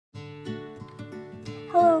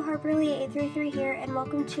Hello, Harperly833 here, and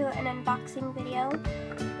welcome to an unboxing video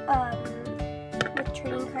with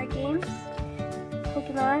trading card games,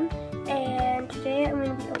 Pokemon. And today I'm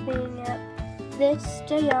going to be opening up this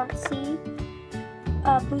Giancy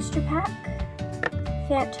booster pack,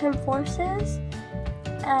 Phantom Forces,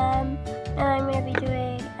 and I'm going to be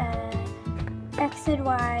doing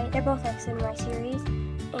X&Y. They're both X&Y series,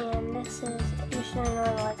 and this is just a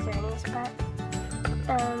normal X&Y pack.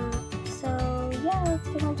 So yeah, let's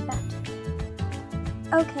get on to that.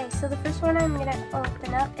 Okay, so the first one I'm gonna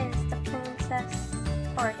open up is the Princess,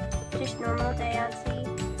 or just normal Giancy,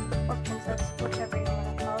 or Princess, whichever you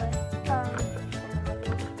want to call it.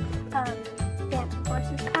 Phantom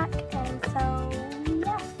Forces pack, and so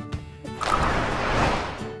yeah.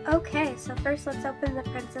 Okay, so first let's open the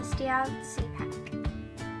Princess Giancy pack.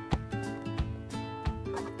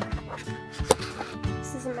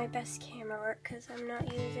 This isn't my best camera work because I'm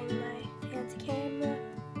not using my fancy camera.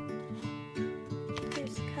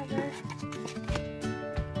 Here's the cover.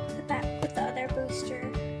 The back with the other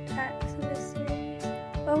booster packs of this series.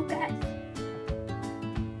 Oh, guys.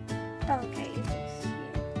 Okay, it's just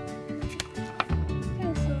here.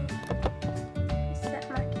 Okay, so set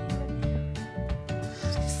my camera down.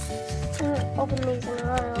 I'm gonna open these in a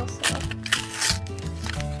row, so.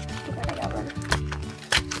 Okay, I got one.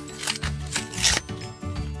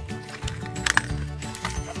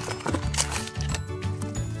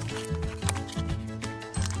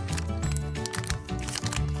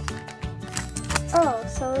 Oh,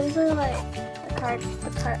 so these are like the card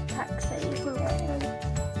packs that you can get in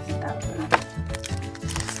about them.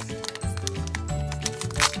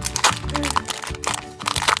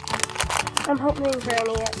 I'm hoping for an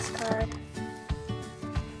EX card.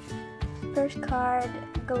 First card,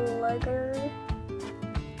 Glugger.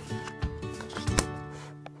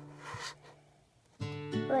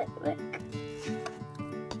 Litwick.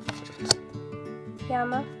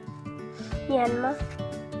 Yanma.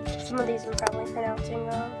 Some of these I'm probably pronouncing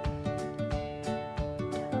wrong.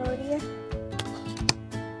 Todia.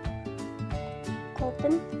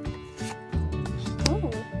 Colton. Ooh,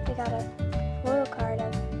 we got a foil card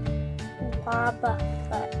of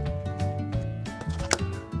Wobbuffet.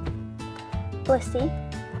 Blissey.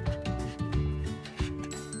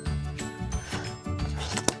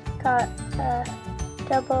 Got a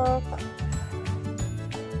double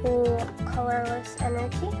colorless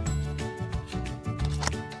energy.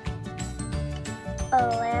 A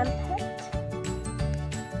Lampet.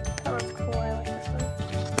 That one's cool, I like this one.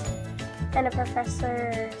 And a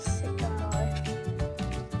Professor Sycamore.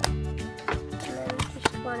 And then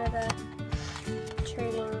just one of the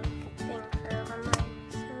trading thing for online.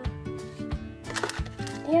 So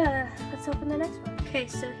yeah, let's open the next one. Okay,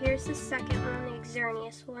 so here's the second one, the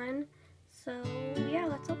Xerneas one. So yeah,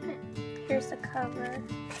 let's open it. Here's the cover.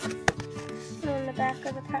 And on the back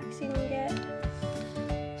of the packs you can get.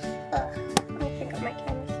 My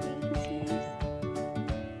camera so you can see these.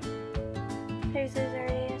 There's a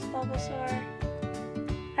Xerneas, Bulbasaur,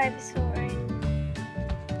 Ivysaur,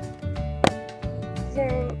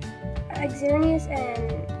 and Xerneas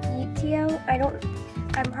and Yutio.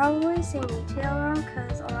 I'm probably saying Yutio wrong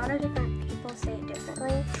because a lot of different people say it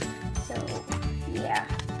differently. So yeah.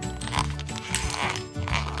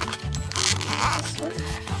 This one.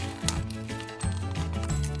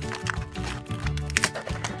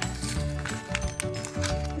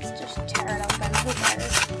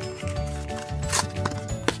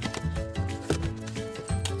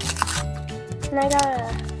 And I got a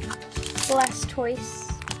Blastoise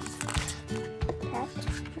pack.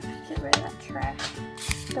 Get rid of that trash.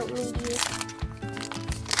 Don't need you.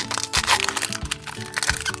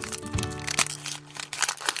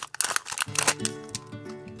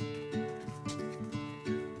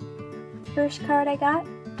 First card I got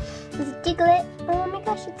is a Diglett. Oh my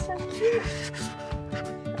gosh, it's so cute.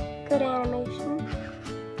 Good animation.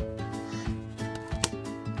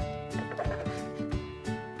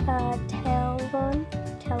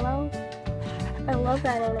 Tello. I love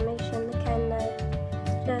that animation. The kind that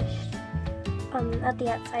just at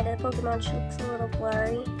the outside of the Pokemon looks a little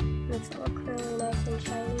blurry. Makes it look really nice and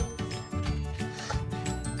shiny.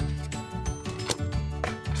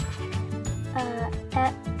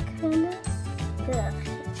 Ekans. Ugh,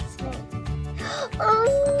 it's his name. Oh,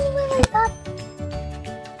 Lillipup!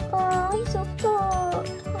 Oh, he's so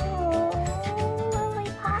cute! Oh,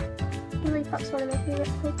 Lillipup! Lillipup's one of my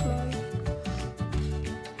favorite Pokemon.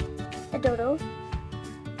 A Dodo.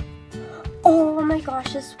 Oh my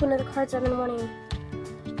gosh, this is one of the cards I've been wanting.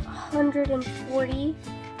 140,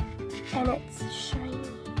 and it's shiny.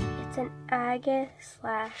 It's an Aga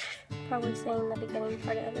slash, probably saying the beginning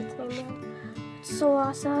part of its name now. So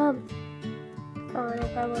awesome! Oh, and I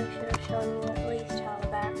probably should have shown you at least how the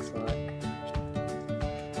backs look.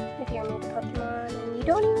 If you're new to Pokemon and you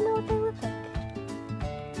don't even know what they look like.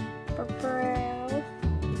 Purple.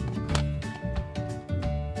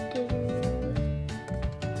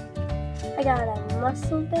 I got a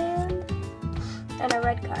muscle band and a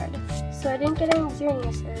red card. So I didn't get any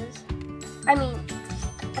Xerneas's. I mean,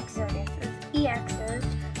 EXs.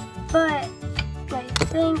 But I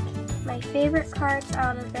think my favorite cards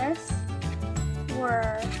out of this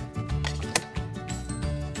were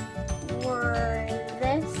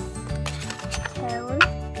this Taylor,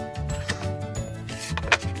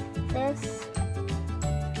 this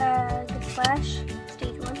Slash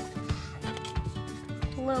Stage 1,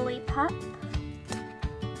 Lillipup,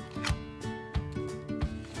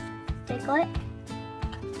 Diglett,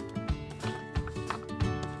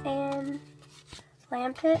 and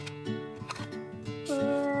Lampit,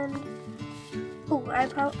 and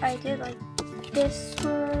I did like this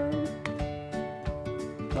one.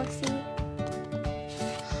 Let's see.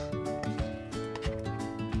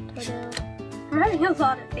 I'm having a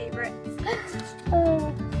lot of favorites.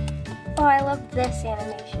 Oh, I love this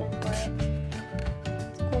animation for it.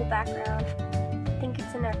 It's a cool background. I think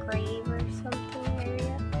it's in a grave or something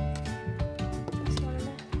area. This one.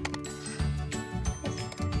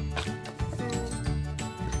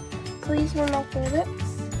 So these were my favorites.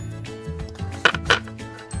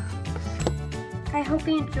 I hope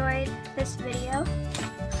you enjoyed this video.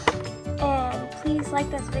 And please like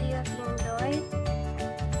this video if you enjoyed.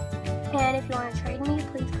 And if you want to trade me,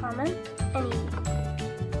 please comment any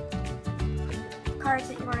cards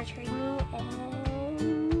that you want to trade me.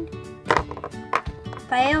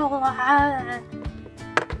 And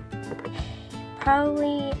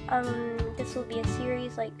probably this will be a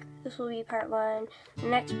series, like this will be part 1. The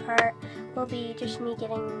next part will be just me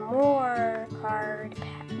getting more card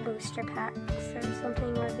booster packs or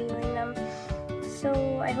something, reviewing them.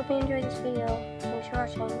 So I hope you enjoyed this video. Thanks for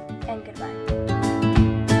watching and goodbye.